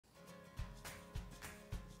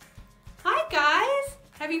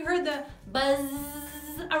Have you heard the buzz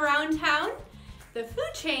around town? The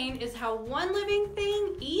food chain is how one living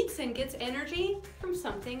thing eats and gets energy from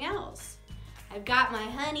something else. I've got my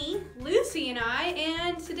honey, Lucy,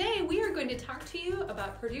 and today we are going to talk to you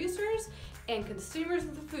about producers and consumers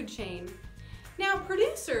of the food chain. Now,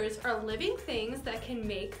 producers are living things that can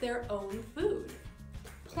make their own food.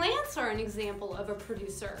 Plants are an example of a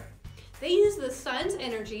producer. They use the sun's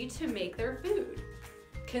energy to make their food.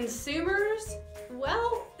 Consumers,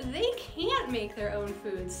 well, they can't make their own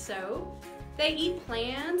food, so they eat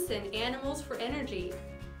plants and animals for energy.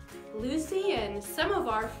 Lucy and some of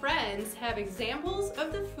our friends have examples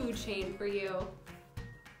of the food chain for you.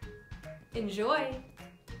 Enjoy!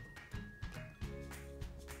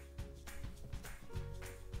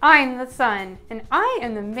 I'm the sun, and I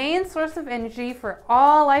am the main source of energy for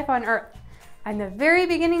all life on Earth. I'm the very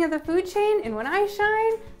beginning of the food chain, and when I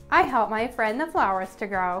shine, I help my friend the flowers to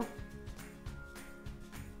grow.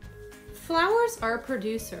 Flowers are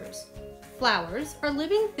producers. Flowers are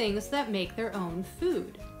living things that make their own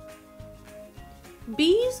food.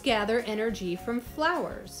 Bees gather energy from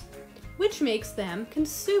flowers, which makes them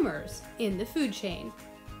consumers in the food chain.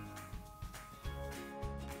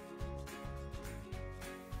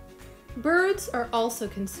 Birds are also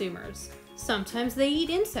consumers. Sometimes they eat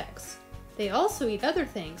insects. They also eat other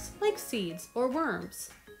things like seeds or worms.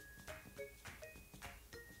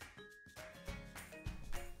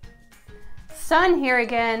 Sun here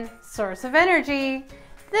again, source of energy.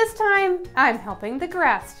 This time, I'm helping the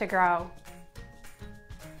grass to grow.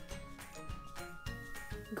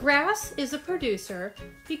 Grass is a producer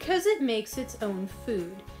because it makes its own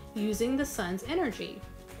food using the sun's energy.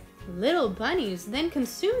 Little bunnies then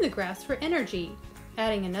consume the grass for energy,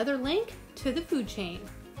 adding another link to the food chain.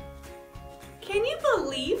 Can you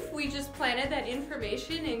believe we just planted that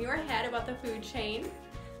information in your head about the food chain?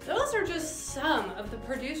 Those are just some of the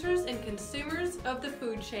producers and consumers of the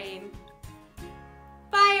food chain.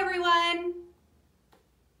 Bye, everyone!